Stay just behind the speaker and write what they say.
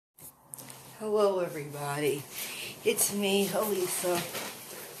Hello everybody, it's me, Elisa.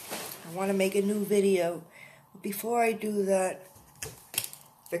 I want to make a new video, but before I do that,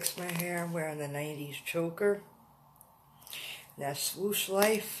 fix my hair. I'm wearing the 90s choker, and that's Swoosh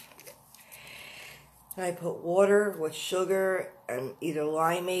Life. And I put water with sugar and either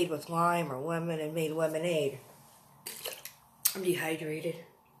limeade with lime or lemon and made lemonade. I'm dehydrated.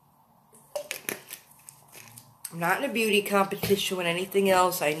 I'm not in a beauty competition with anything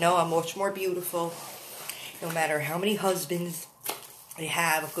else. I know I'm much more beautiful. No matter how many husbands I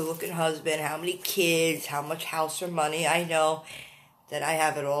have, a good-looking husband, how many kids, how much house or money, I know that I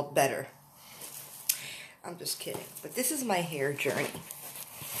have it all better. I'm just kidding. But this is my hair journey.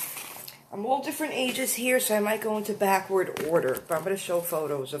 I'm all different ages here, so I might go into backward order. But I'm going to show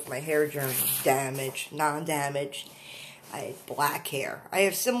photos of my hair journey. Damaged, non-damaged. I had black hair. I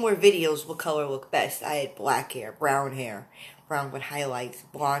have similar videos what color looked best. I had black hair, brown with highlights,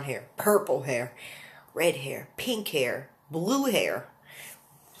 blonde hair, purple hair, red hair, pink hair, blue hair.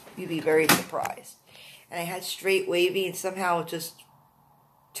 You'd be very surprised. And I had straight wavy, and somehow it just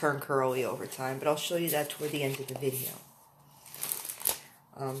turned curly over time. But I'll show you that toward the end of the video.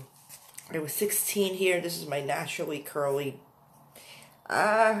 I was 16 here. This is my naturally curly.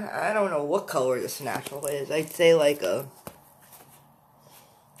 I don't know what color this natural is. I'd say like a...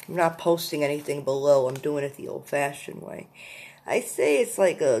 I'm not posting anything below. I'm doing it the old-fashioned way. I say it's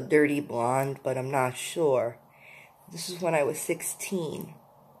like a dirty blonde, but I'm not sure. This is when I was 16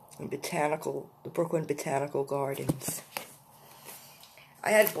 in the Brooklyn Botanical Gardens.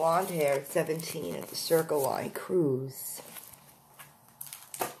 I had blonde hair at 17 at the Circle Line cruise.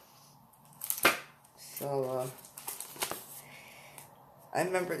 So, I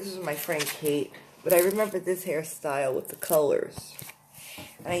remember, this is my friend Kate, but I remember this hairstyle with the colors.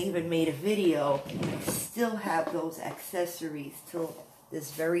 And I even made a video, and I still have those accessories till this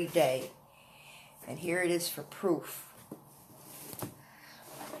very day. And here it is for proof.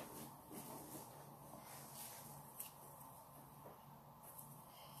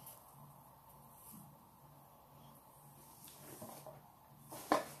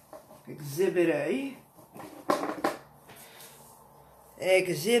 Exhibit A.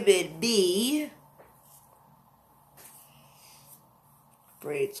 Exhibit B.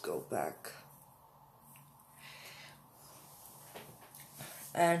 Braids go back.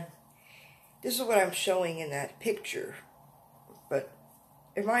 And this is what I'm showing in that picture. But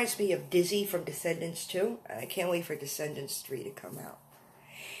it reminds me of Dizzy from Descendants 2. And I can't wait for Descendants 3 to come out.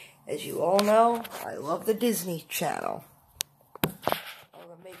 As you all know, I love the Disney Channel. Oh,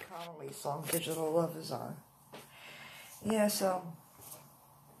 the May Connolly song, Digital Love, is on. Yeah, so...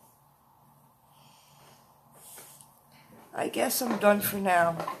 I guess I'm done for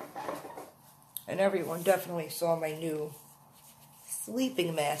now. And everyone definitely saw my new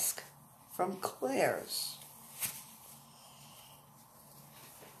sleeping mask from Claire's.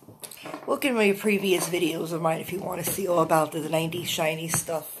 Look at my previous videos of mine if you want to see all about the 90s shiny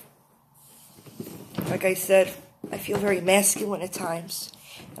stuff. Like I said, I feel very masculine at times.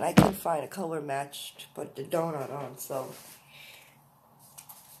 And I couldn't find a color match to put the donut on, so...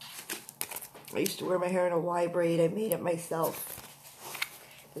 I used to wear my hair in a Y braid. I made it myself.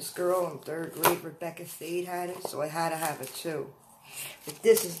 This girl in 3rd grade, Rebecca Sade, had it, so I had to have it too. But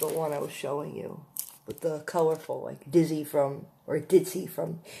this is the one I was showing you. With the colorful, like Dizzy from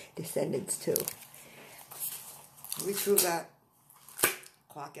Descendants 2. We threw that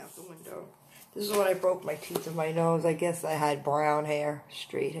clock out the window. This is when I broke my teeth in my nose. I guess I had brown hair,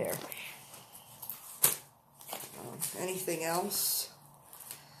 straight hair. Anything else?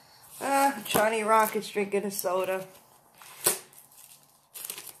 Johnny Rockets drinking a soda.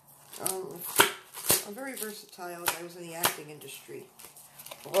 I'm very versatile. I was in the acting industry.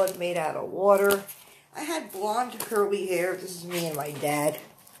 Blood made out of water. I had blonde curly hair. This is me and my dad.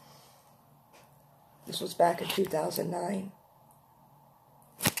 This was back in 2009.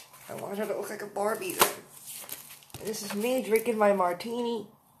 I wanted her to look like a Barbie then. And this is me drinking my martini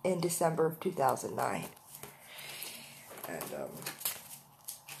in December of 2009. And,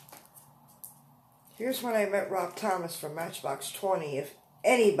 here's when I met Rob Thomas from Matchbox 20, if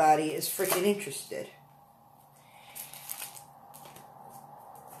anybody is freaking interested.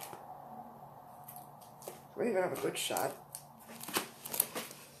 We're even have a good shot.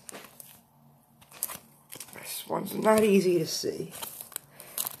 This one's not easy to see.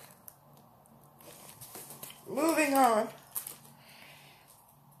 Moving on.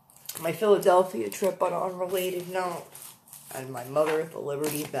 My Philadelphia trip on an unrelated note. And my mother at the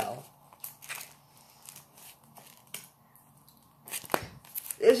Liberty Bell.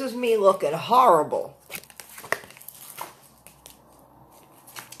 This is me looking horrible.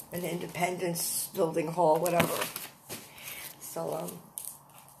 an Independence Building Hall, whatever. So,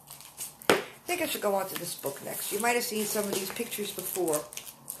 I think I should go on to this book next. You might have seen some of these pictures before.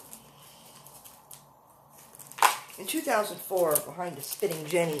 In 2004, behind the Spinning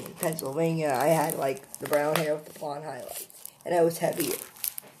Jenny in Pennsylvania, I had, like, the brown hair with the blonde highlights. And I was heavier.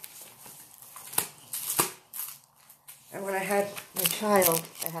 And when I had my child,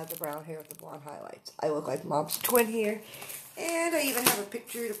 I had the brown hair with the blonde highlights. I look like Mom's twin here. And I even have a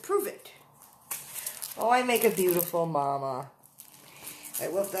picture to prove it. Oh, I make a beautiful mama. I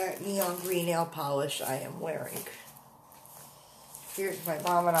love that neon green nail polish I am wearing. Here's my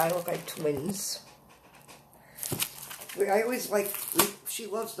mom and I look like twins. I always like, she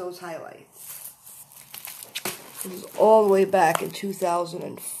loves those highlights. It was all the way back in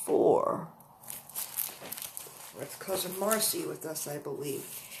 2004. That's Cousin Marcy with us, I believe.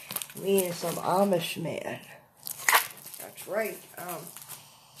 Me and some Amish man. That's right.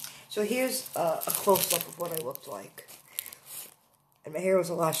 So here's a close-up of what I looked like. And my hair was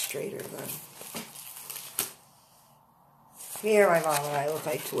a lot straighter then. Here, my mom and I look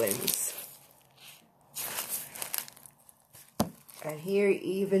like twins. And here,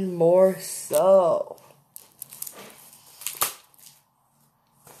 even more so.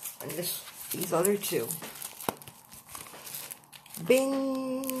 And these other two.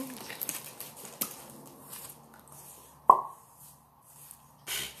 Bing!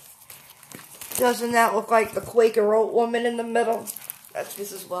 Doesn't that look like the Quaker Oat woman in the middle? That's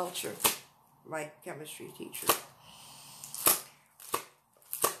Mrs. Welcher, my chemistry teacher.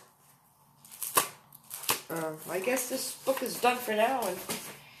 I guess this book is done for now. And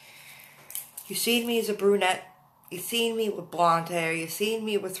you've seen me as a brunette. You've seen me with blonde hair. You've seen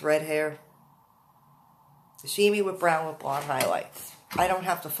me with red hair. You've seen me with brown with blonde highlights. I don't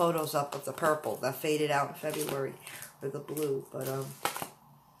have the photos up of the purple that faded out in February, or the blue, but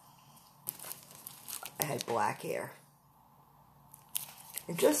I had black hair.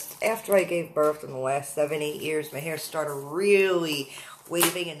 And just after I gave birth in the last 7-8 years, my hair started really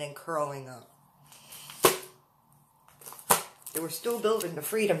waving and then curling up. They were still building the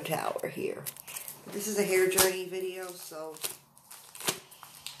Freedom Tower here. But this is a hair journey video, so...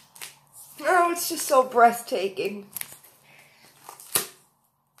 Oh, it's just so breathtaking.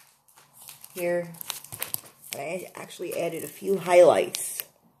 Here, I actually added a few highlights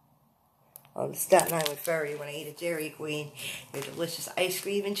on the Staten Island Ferry when I ate at Dairy Queen. Their delicious ice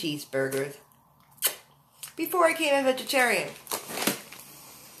cream and cheeseburgers. Before I became a vegetarian.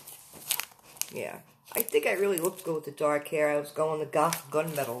 Yeah. I think I really looked good with the dark hair. I was going the goth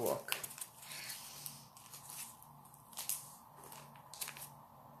gunmetal look.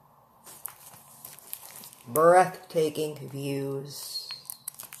 Breathtaking views.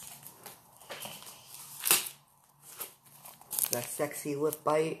 That sexy lip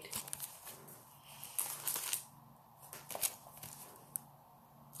bite.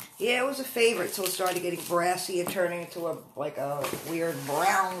 Yeah, it was a favorite, so it started getting brassy and turning into a weird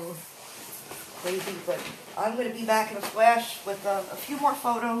brown crazy. But I'm going to be back in a flash with a few more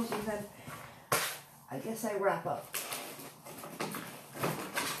photos, and then I guess I wrap up.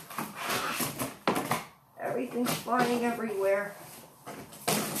 Everything's flying everywhere.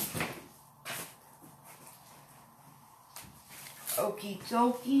 Okie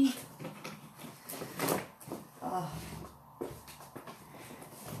dokie.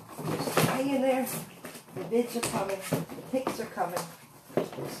 Just hang in there. The bids are coming. The pics are coming.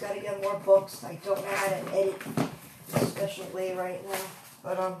 Just gotta get more books. I don't know how to edit in a special way right now.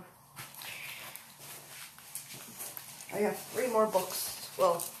 But I have 3 more books.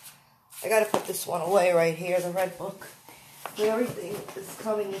 Well, I gotta put this one away right here, the red book. But everything is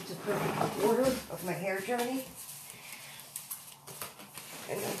coming into perfect order of my hair journey.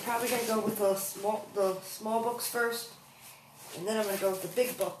 And I'm probably gonna go with the small books first, and then I'm gonna go with the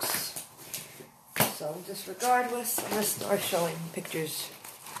big books. So just regardless, I'm gonna start showing pictures.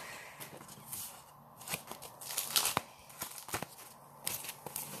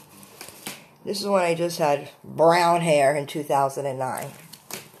 This is when I just had brown hair in 2009.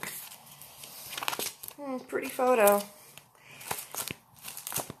 Pretty photo.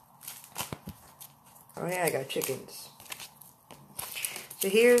 Oh yeah, I got chickens. So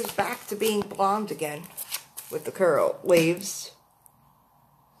here's back to being blonde again with the curl waves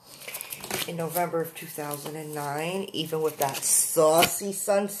in November of 2009, even with that saucy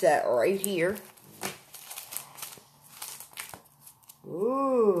sunset right here.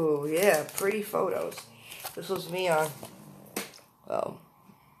 Ooh, yeah, pretty photos. This was me on,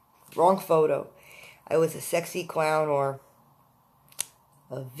 wrong photo. I was a sexy clown or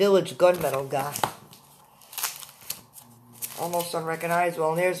a village gunmetal guy. almost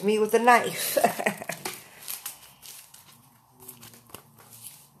unrecognizable. And there's me with a knife.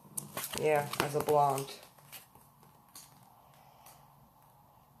 Yeah, as a blonde.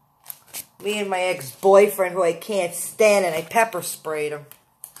 Me and my ex-boyfriend, who I can't stand, and I pepper sprayed him.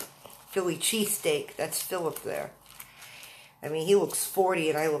 Philly cheesesteak. That's Philip there. I mean, he looks 40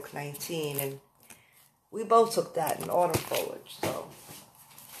 and I look 19. And we both took that in autumn foliage, so.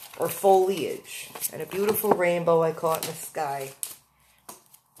 Or foliage. And a beautiful rainbow I caught in the sky.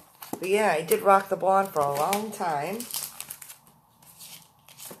 But yeah, I did rock the blonde for a long time.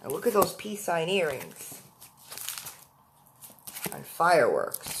 And look at those peace sign earrings. And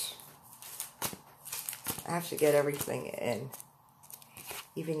fireworks. I have to get everything in.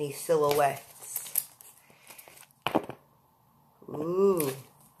 Even these silhouettes. Ooh.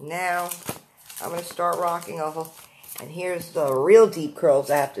 Now, I'm going to start rocking a whole... And here's the real deep curls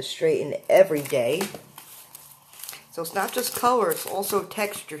I have to straighten every day. So it's not just color, it's also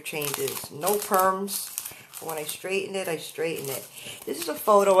texture changes. No perms. When I straighten it, I straighten it. This is a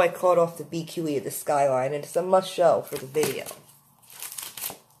photo I caught off the BQE of the skyline, and it's a must show for the video.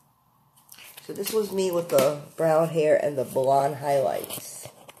 So this was me with the brown hair and the blonde highlights.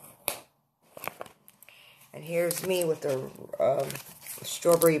 And here's me with the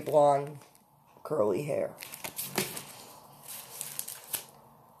strawberry blonde curly hair.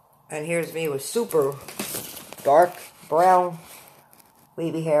 And here's me with super dark brown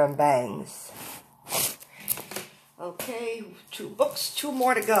wavy hair and bangs. Okay, 2 books, 2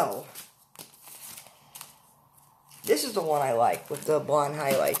 more to go. This is the one I like with the blonde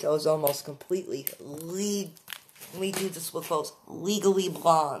highlights. I was almost completely let me do this with close. Legally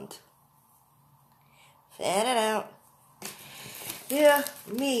Blonde. Fan it out. Yeah,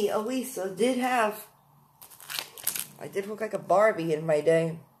 me, Elisa, I did look like a Barbie in my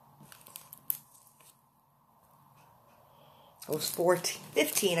day. I was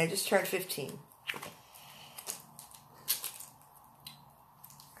 15, I just turned 15.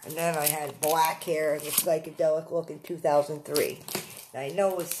 And then I had black hair and the psychedelic look in 2003. Now, I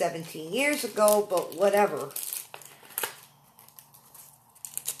know it was 17 years ago, but whatever.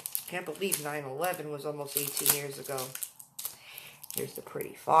 Can't believe 9/11 was almost 18 years ago. Here's the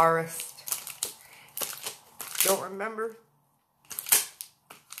pretty forest. Don't remember.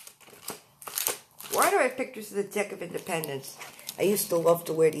 Why do I have pictures of the Deck of Independence? I used to love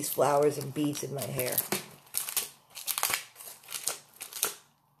to wear these flowers and beads in my hair.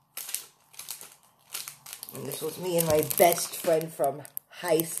 And this was me and my best friend from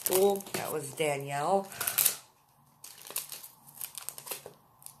high school. That was Danielle.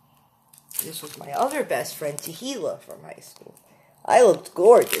 This was my other best friend, Tahila, from high school. I looked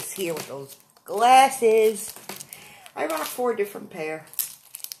gorgeous here with those glasses. I rocked 4 different pair.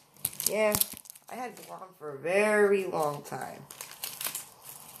 Yeah, I had blonde for a very long time.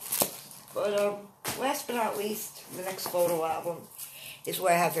 But last but not least, the next photo album is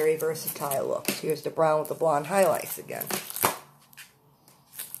where I have very versatile looks. Here's the brown with the blonde highlights again.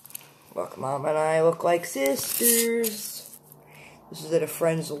 Look, Mom and I look like sisters. This is at a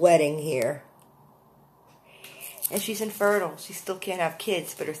friend's wedding here. And she's infertile. She still can't have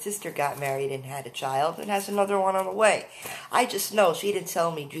kids, but her sister got married and had a child and has another one on the way. I just know. She didn't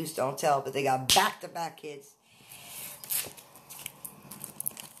tell me, Juice don't tell, but they got back-to-back kids.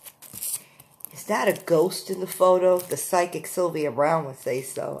 Is that a ghost in the photo? The psychic Sylvia Brown would say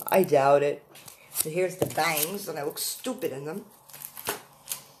so. I doubt it. So here's the bangs, and I look stupid in them.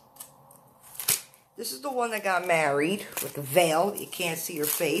 This is the one that got married with the veil. You can't see her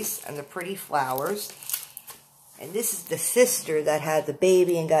face, and the pretty flowers. And this is the sister that had the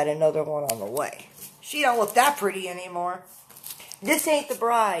baby and got another one on the way. She don't look that pretty anymore. This ain't the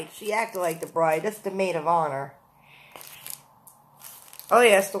bride. She acted like the bride. That's the maid of honor. Oh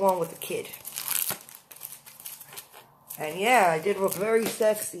yeah, that's the one with the kid. And yeah, I did look very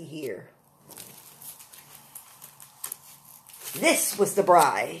sexy here. This was the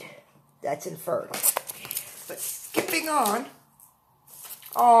bride. That's infertile. But skipping on.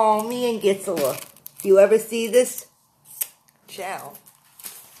 Oh, me and Gitzela. Do you ever see this? Ciao.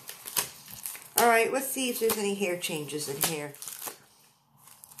 Alright, let's see if there's any hair changes in here.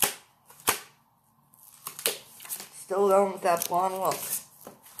 Still going with that blonde look.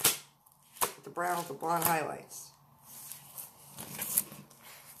 With the brown with the blonde highlights.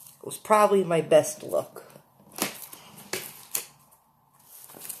 It was probably my best look.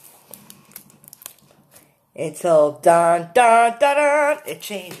 Until dun dun dun dun, it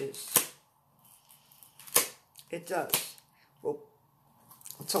changes. It does. Well,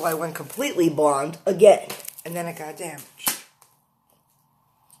 until I went completely blonde again. And then it got damaged.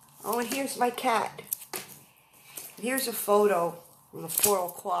 Oh, and here's my cat. Here's a photo from the 4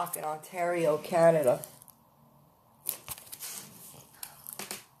 o'clock in Ontario, Canada.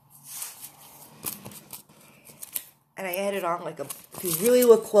 And I added on like if you really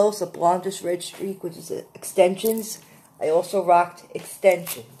look close, a blondish red streak, which is extensions. I also rocked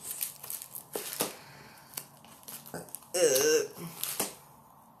extensions.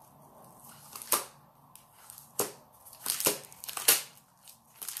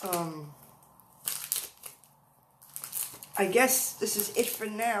 I guess this is it for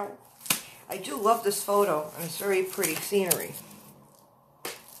now. I do love this photo, and it's very pretty scenery.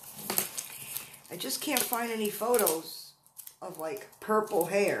 I just can't find any photos of, like, purple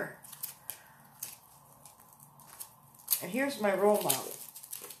hair. And here's my role model.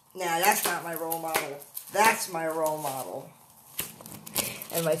 Nah, that's not my role model. That's my role model.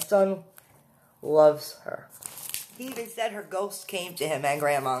 And my son loves her. He even said her ghost came to him and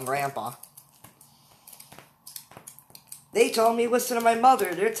Grandma and Grandpa. They told me listen to my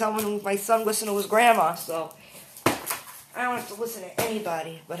mother. They're telling my son listen to his grandma. So, I don't have to listen to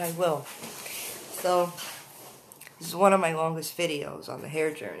anybody, but I will. So, this is one of my longest videos on the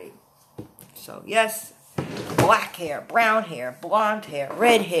hair journey. So, yes, black hair, brown hair, blonde hair,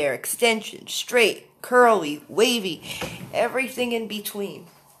 red hair, extensions, straight, curly, wavy, everything in between.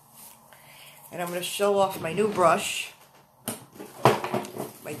 And I'm going to show off my new brush.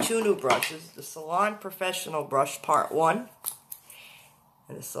 My 2 new brushes, the Salon Professional Brush Part 1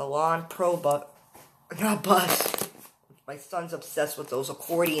 and the Salon Pro Bus. My son's obsessed with those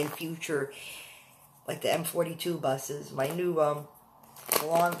accordion future, like the M42 buses. My new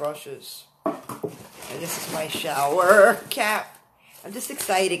salon brushes. And this is my shower cap. I'm just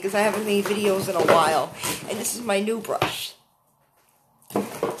excited because I haven't made videos in a while. And this is my new brush.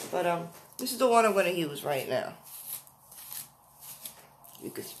 But this is the one I'm going to use right now.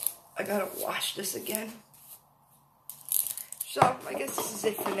 Because I gotta wash this again. So, I guess this is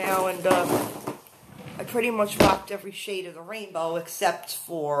it for now, and I pretty much rocked every shade of the rainbow except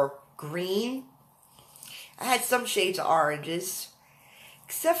for green. I had some shades of oranges,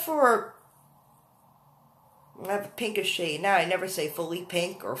 except for, I have a pinkish shade. Now, I never say fully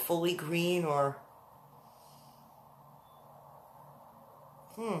pink or fully green or,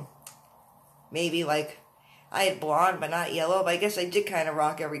 maybe like, I had blonde, but not yellow. But I guess I did kind of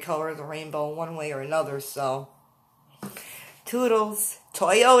rock every color of the rainbow one way or another, so. Toodles.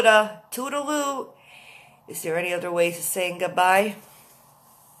 Toyota. Toodaloo. Is there any other ways of saying goodbye?